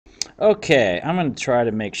Okay, I'm going to try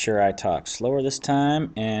to make sure I talk slower this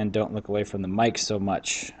time and don't look away from the mic so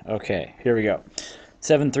much. Okay, here we go.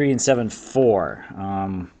 7.3 and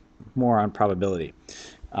 7.4. More on probability.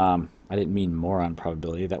 I didn't mean more on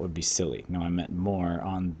probability. That would be silly. No, I meant more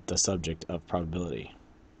on the subject of probability.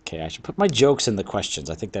 Okay, I should put my jokes in the questions.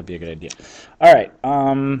 I think that'd be a good idea. All right,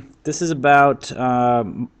 this is about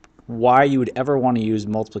why you would ever want to use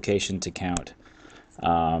multiplication to count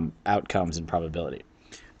outcomes and probability.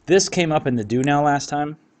 This came up in the do now last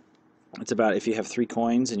time. It's about if you have 3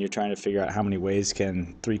 coins and you're trying to figure out how many ways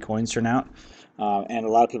can 3 coins turn out. And a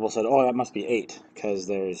lot of people said, oh, that must be 8, because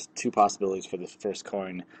there's 2 possibilities for the first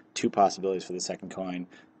coin, 2 possibilities for the second coin,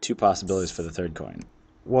 2 possibilities for the third coin.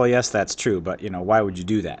 Well, yes, that's true, but why would you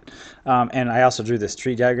do that? And I also drew this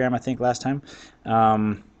tree diagram, I think, last time.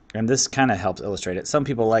 And this kind of helps illustrate it. Some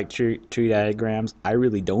people like tree diagrams. I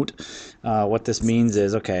really don't. What this means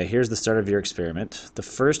is, okay, here's the start of your experiment. The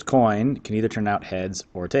first coin can either turn out heads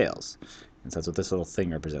or tails. And so that's what this little thing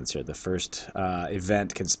represents here. The first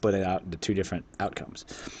event can split it out into 2 different outcomes.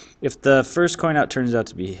 If the first coin turns out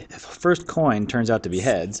to be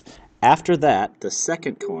heads, after that, the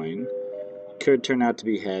second coin could turn out to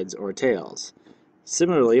be heads or tails.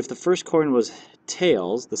 Similarly, if the first coin was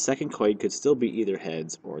tails, the second coin could still be either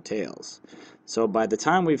heads or tails. So by the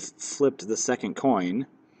time we've flipped the second coin,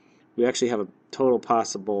 we actually have a total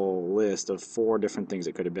possible list of 4 different things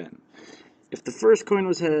it could have been. If the first coin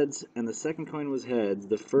was heads and the second coin was heads,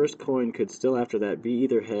 the first coin could still after that be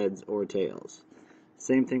either heads or tails.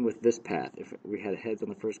 Same thing with this path. If we had heads on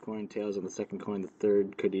the first coin, tails on the second coin, the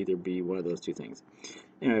third could either be one of those 2 things.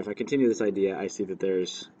 Anyway, if I continue this idea, I see that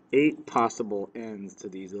there's 8 possible ends to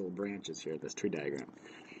these little branches here, this tree diagram.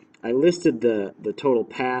 I listed the total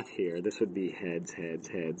path here. This would be heads, heads,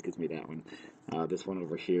 heads, gives me that one. This one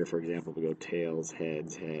over here, for example, we go tails,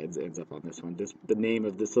 heads, heads, ends up on this one. The name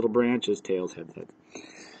of this little branch is tails, heads, heads.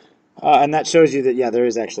 And that shows you that, yeah, there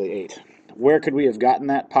is actually 8. Where could we have gotten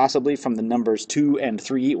that? Possibly from the numbers 2 and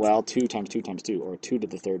 3. Well, 2 times 2 times 2, or 2 to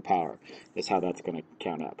the 3rd power, is how that's going to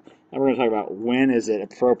count up. And we're going to talk about when is it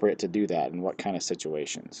appropriate to do that and what kind of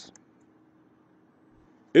situations.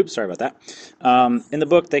 Oops, sorry about that. In the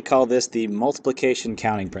book, they call this the multiplication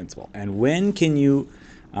counting principle. And when can you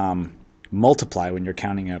multiply when you're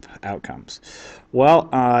counting up outcomes? Well,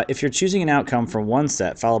 if you're choosing an outcome from one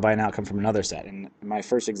set followed by an outcome from another set, in my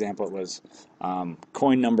first example it was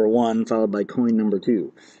coin number 1 followed by coin number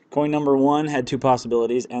 2. Coin number 1 had 2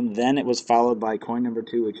 possibilities, and then it was followed by coin number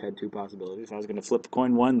 2, which had 2 possibilities. I was going to flip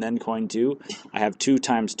coin 1, then coin 2. I have 2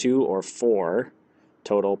 times 2, or 4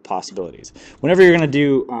 total possibilities. Whenever you're going to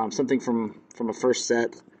do something from a first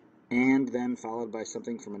set and then followed by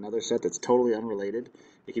something from another set that's totally unrelated,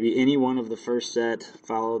 it could be any one of the first set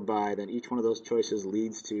followed by, then each one of those choices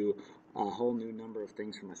leads to a whole new number of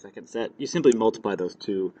things from a second set. You simply multiply those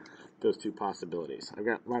two possibilities. I've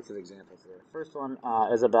got lots of examples here. First one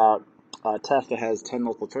is about a test that has 10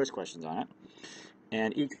 multiple choice questions on it,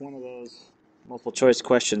 and each one of those multiple choice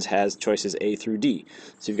questions has choices A through D.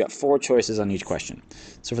 So you've got 4 choices on each question.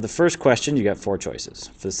 So for the first question, you've got 4 choices.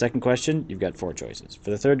 For the second question, you've got 4 choices.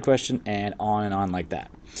 For the third question, and on like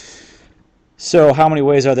that. So how many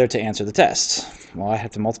ways are there to answer the test? Well, I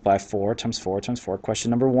have to multiply 4 times 4 times 4.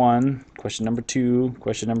 Question number 1, question number 2,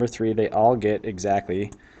 question number 3, they all get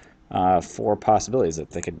exactly 4 possibilities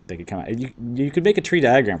that they could come out. You could make a tree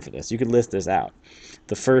diagram for this. You could list this out.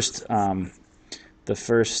 The first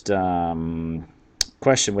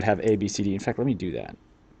question would have A, B, C, D. In fact, let me do that.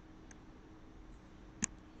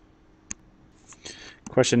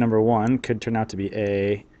 Question number 1 could turn out to be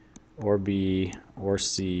A, or B, or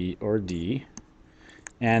C, or D.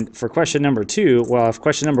 And for question number 2, well, if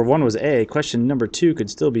question number 1 was A, question number 2 could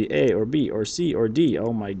still be A, or B, or C, or D.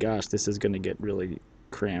 Oh my gosh, this is going to get really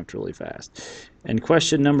cramped really fast. And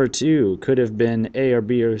question number 2 could have been A, or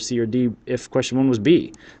B, or C, or D if question 1 was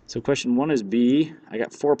B. So question 1 is B. I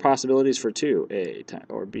got 4 possibilities for 2, A,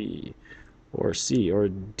 or B, or C, or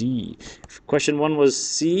D. If question 1 was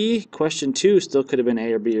C, question 2 still could have been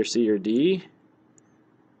A, or B, or C, or D.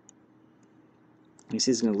 You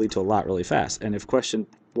see, it's going to lead to a lot really fast. And if question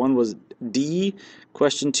 1 was D,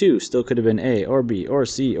 question 2 still could have been A, or B, or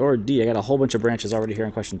C, or D. I got a whole bunch of branches already here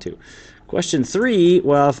in question 2. Question 3,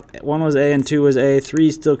 well, if 1 was A and 2 was A,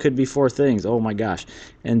 3 still could be 4 things. Oh my gosh.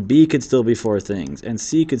 And B could still be 4 things. And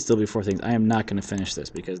C could still be 4 things. I am not going to finish this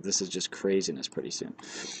because this is just craziness pretty soon.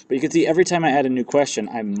 But you can see every time I add a new question,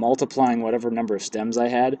 I'm multiplying whatever number of stems I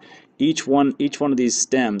had. Each one of these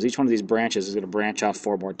stems, each one of these branches is going to branch off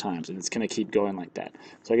 4 more times. And it's going to keep going like that.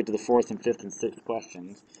 So I get to the 4th and 5th and 6th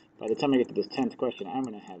questions. by the time I get to this 10th question, I'm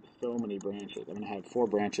going to have so many branches. I'm going to have 4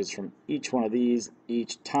 branches from each one of these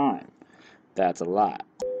each time. That's a lot.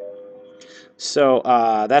 So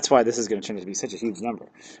that's why this is going to turn out to be such a huge number,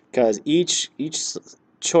 because each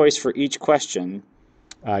choice for each question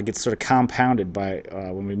gets sort of compounded by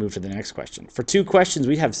when we move to the next question. For 2 questions,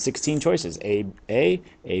 we have 16 choices: A,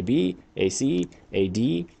 B, A, C, A,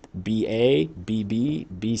 D, B, A, B, B,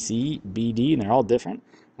 B, C, B, D, and they're all different.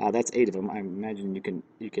 That's 8 of them. I imagine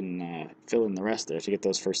you can fill in the rest there to get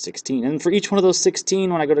those first 16. And for each one of those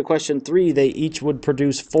 16, when I go to question 3, they each would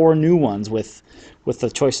produce 4 new ones with the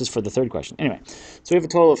choices for the third question. Anyway, so we have a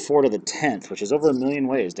total of 4 to the 10th, which is over 1 million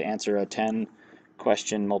ways to answer a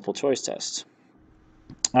 10-question multiple choice test.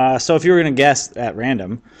 So if you were going to guess at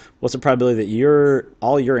random, what's the probability that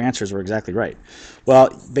all your answers were exactly right? Well,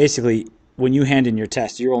 basically, when you hand in your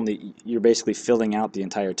test, you're basically filling out the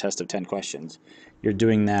entire test of 10 questions. You're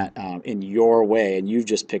doing that in your way, and you've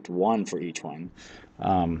just picked one for each one.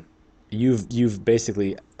 You've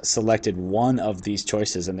basically selected one of these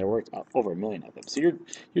choices, and there were over 1 million of them. So your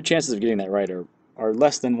chances of getting that right are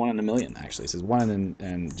less than 1 in a million. Actually, it says 1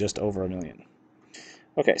 in just over 1 million.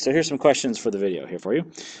 Okay, so here's some questions for the video here for you.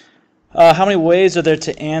 How many ways are there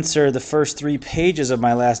to answer the first 3 pages of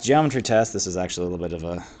my last geometry test? This is actually a little bit of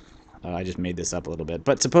a, I just made this up a little bit.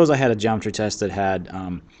 But suppose I had a geometry test that had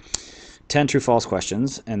 10 true-false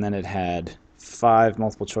questions, and then it had 5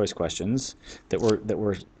 multiple choice questions that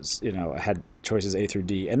were had choices A through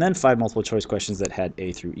D, and then 5 multiple choice questions that had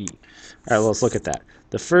A through E. All right, well, let's look at that.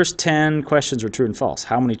 The first 10 questions were true and false.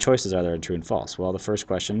 How many choices are there in true and false? Well, the first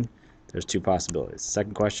question, there's 2 possibilities.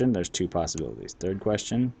 Second question, there's 2 possibilities. Third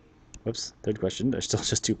question, there's still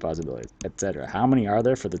just 2 possibilities, etc. How many are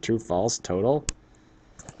there for the true-false total?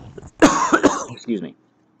 Excuse me.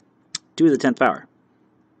 2 to the 10th power.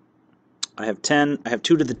 I have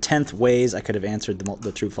 2 to the 10th ways I could have answered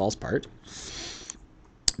the true-false part.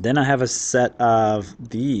 Then I have a set of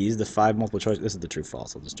these, the 5 multiple choice. This is the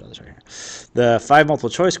true-false. I'll just draw this right here. The 5 multiple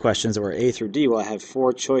choice questions that were A through D. Well, I have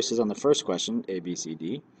 4 choices on the first question, A, B, C,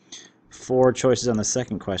 D. 4 choices on the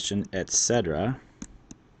second question, etc.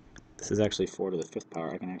 This is actually 4 to the 5th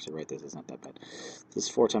power. I can actually write this. It's not that bad. This is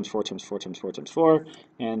 4 times 4 times 4 times 4 times 4.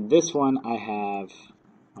 And this one I have,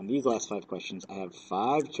 on these last 5 questions, I have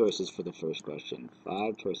 5 choices for the first question,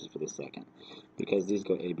 5 choices for the second, because these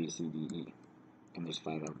go A, B, C, D, E. And there's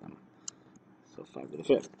 5 of them. So 5 to the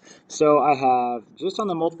 5th. So I have, just on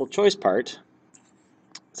the multiple choice part,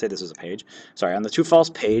 say this is a page. Sorry, on the true-false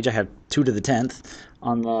page, I have 2 to the 10th.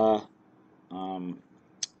 On the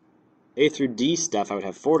A through D stuff, I would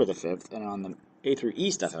have 4 to the 5th, and on the A through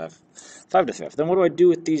E stuff, I have 5 to the 5th. Then what do I do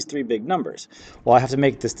with these 3 big numbers? Well, I have to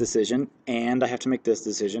make this decision, and I have to make this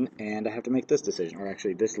decision, and I have to make this decision, or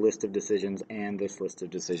actually this list of decisions, and this list of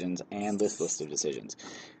decisions, and this list of decisions.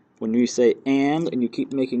 When you say and you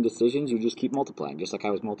keep making decisions, you just keep multiplying, just like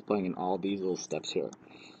I was multiplying in all these little steps here.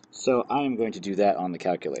 So I am going to do that on the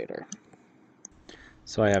calculator.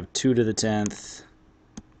 So I have 2 to the 10th.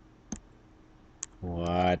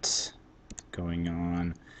 What? Going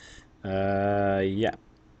on? Yeah.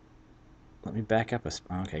 Let me back up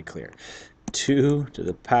okay, clear. 2 to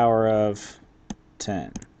the power of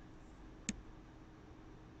 10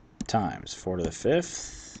 times 4 to the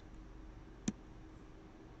 5th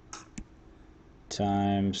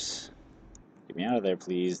times, get me out of there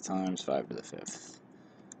please, times 5 to the 5th.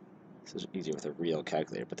 This is easier with a real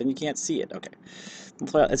calculator, but then you can't see it. Okay.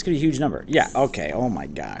 It's going to be a huge number. Yeah, okay. Oh my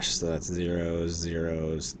gosh. So that's zeros,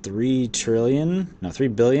 zeros. 3 trillion, no, 3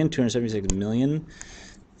 billion, 276 million,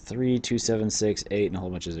 3, 2, 7, 6, 8, and a whole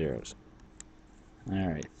bunch of zeros. All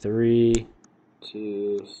right. 3,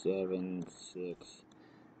 2, 7, 6,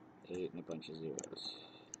 8, and a bunch of zeros.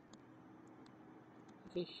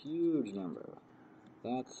 That's a huge number.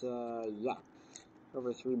 That's, yeah,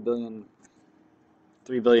 over 3 billion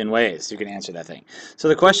ways you can answer that thing. So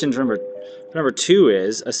the question, number 2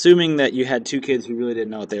 is, assuming that you had 2 kids who really didn't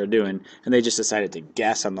know what they were doing, and they just decided to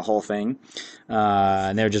guess on the whole thing,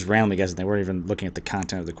 and they were just randomly guessing, they weren't even looking at the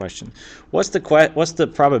content of the question. What's the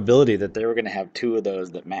probability that they were going to have 2 of those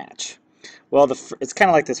that match? Well, it's kind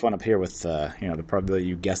of like this one up here with the probability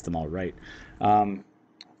you guessed them all right.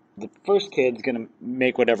 The first kid's going to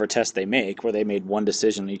make whatever test they make, where they made 1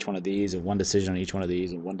 decision on each one of these, and 1 decision on each one of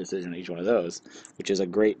these, and 1 decision on each one of those, which is a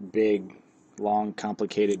great, big, long,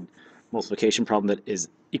 complicated multiplication problem that is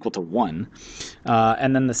equal to 1.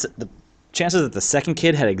 And then the chances that the second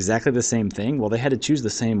kid had exactly the same thing, well, they had to choose the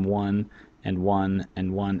same 1 and 1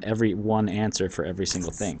 and 1, every 1 answer for every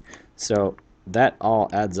single thing. So that all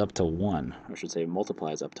adds up to 1, or I should say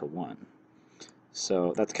multiplies up to 1.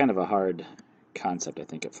 So that's kind of a hard concept, I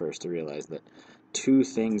think, at first to realize that two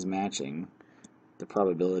things matching, the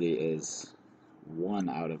probability is 1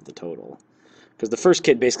 out of the total. Because the first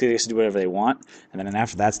kid basically gets to do whatever they want, and then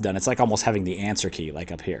after that's done, it's like almost having the answer key,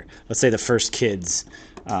 like up here. Let's say the first kid's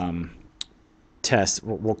test,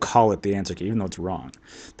 we'll call it the answer key, even though it's wrong.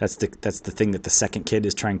 That's the thing that the second kid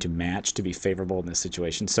is trying to match to be favorable in this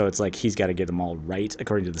situation. So it's like he's got to get them all right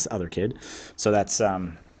according to this other kid. So that's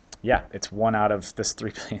yeah, it's 1 out of this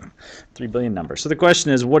 3 billion number. So the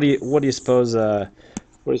question is, what do you suppose the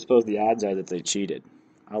odds are that they cheated?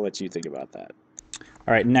 I'll let you think about that.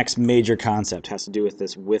 All right, next major concept has to do with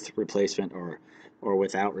this with replacement or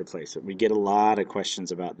without replacement. We get a lot of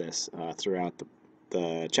questions about this throughout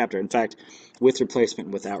the chapter. In fact, with replacement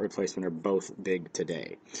and without replacement are both big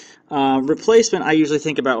today. Replacement, I usually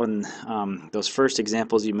think about when those first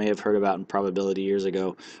examples you may have heard about in probability years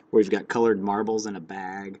ago, where you've got colored marbles in a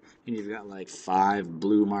bag, and you've got like 5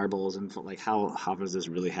 blue marbles, and like how does this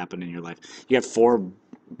really happen in your life? You got 4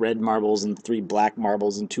 red marbles and 3 black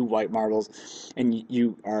marbles and 2 white marbles, and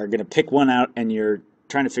you are going to pick one out, and you're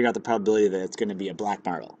trying to figure out the probability that it's going to be a black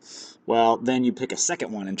marble. Well, then you pick a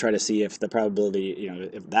second one and try to see if the probability,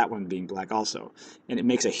 if that one being black also. And it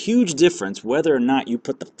makes a huge difference whether or not you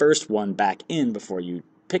put the first one back in before you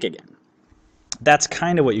pick again. That's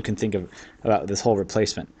kind of what you can think of about this whole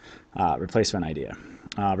replacement idea.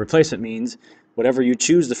 Replacement means whatever you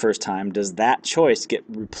choose the first time, does that choice get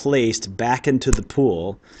replaced back into the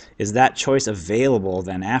pool? Is that choice available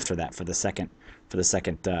then after that for the second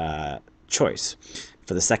choice,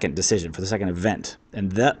 for the second decision, for the second event?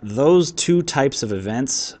 And those two types of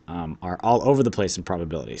events are all over the place in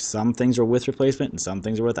probability. Some things are with replacement and some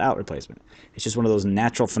things are without replacement. It's just one of those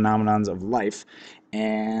natural phenomenons of life,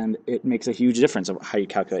 and it makes a huge difference of how you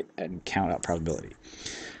calculate and count out probability.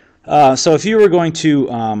 So if you were going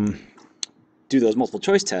to do those multiple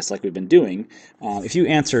choice tests like we've been doing, if you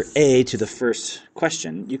answer A to the first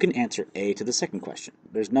question, you can answer A to the second question.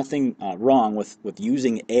 There's nothing wrong with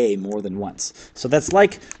using A more than once. So that's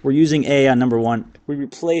like we're using A on number 1. We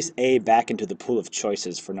replace A back into the pool of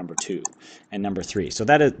choices for number 2 and number 3. So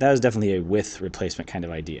that is definitely a with replacement kind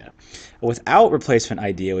of idea. A without replacement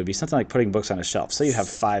idea would be something like putting books on a shelf. Say you have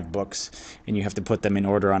 5 books and you have to put them in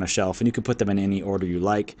order on a shelf, and you can put them in any order you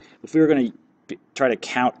like. If we were going to try to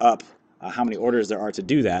count up how many orders there are to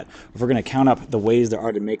do that, if we're going to count up the ways there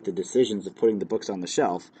are to make the decisions of putting the books on the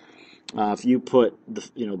shelf, if you put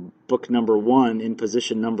the book number 1 in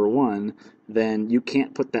position number 1, then you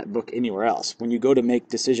can't put that book anywhere else. When you go to make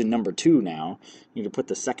decision number 2 now, you need to put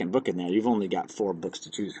the second book in there. You've only got 4 books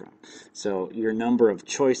to choose from. So your number of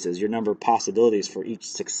choices, your number of possibilities for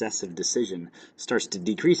each successive decision starts to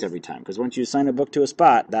decrease every time, because once you assign a book to a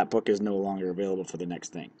spot, that book is no longer available for the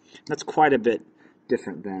next thing. That's quite a bit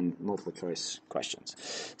different than multiple choice questions.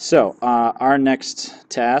 So our next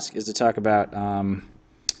task is to talk about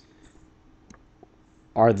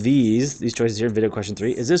are these choices here in video question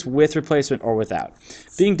 3, is this with replacement or without?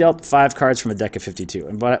 Being dealt 5 cards from a deck of 52.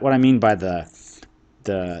 And what I mean by the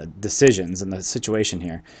decisions and the situation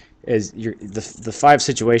here is the 5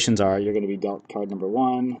 situations are you're going to be dealt card number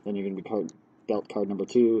 1, then you're going to be dealt card number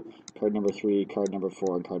 2, card number 3, card number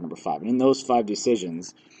 4, and card number 5. And in those 5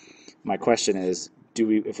 decisions, my question is,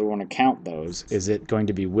 if we want to count those, is it going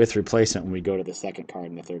to be with replacement when we go to the second card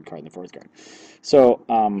and the third card and the fourth card? So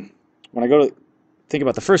when I go to think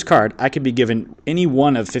about the first card, I could be given any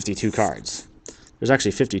one of 52 cards. There's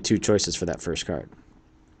actually 52 choices for that first card.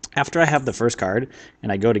 After I have the first card and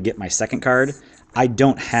I go to get my second card, I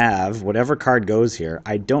don't have whatever card goes here.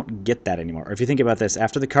 I don't get that anymore. Or if you think about this,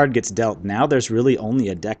 after the card gets dealt, now there's really only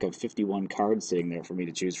a deck of 51 cards sitting there for me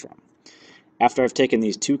to choose from. After I've taken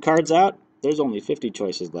these 2 cards out, there's only 50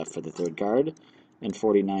 choices left for the third card and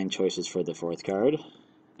 49 choices for the fourth card,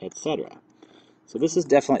 etc. So this is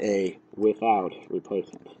definitely a without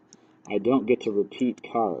replacement. I don't get to repeat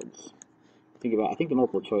cards. I think the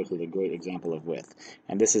multiple choice is a great example of with,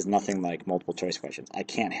 and this is nothing like multiple choice questions. I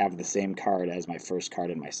can't have the same card as my first card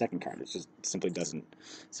and my second card. It just simply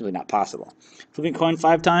not possible. Flipping coin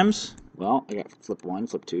 5 times, well, I got flip 1,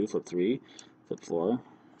 flip 2, flip 3, flip 4,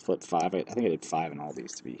 flip 5. I think I did 5 in all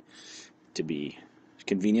these to be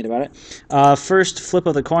convenient about it. First flip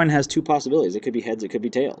of the coin has 2 possibilities. It could be heads, it could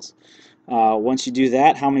be tails. Once you do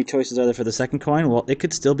that, how many choices are there for the second coin? Well, it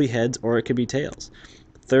could still be heads or it could be tails.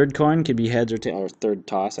 Third coin could be heads or tails, or third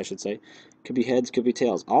toss, I should say. Could be heads, could be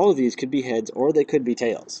tails. All of these could be heads or they could be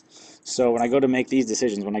tails. So when I go to make these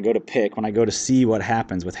decisions, when I go to pick, when I go to see what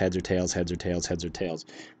happens with heads or tails, heads or tails, heads or tails,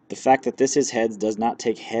 the fact that this is heads does not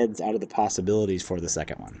take heads out of the possibilities for the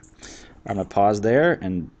second one. I'm going to pause there,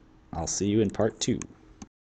 and I'll see you in part 2.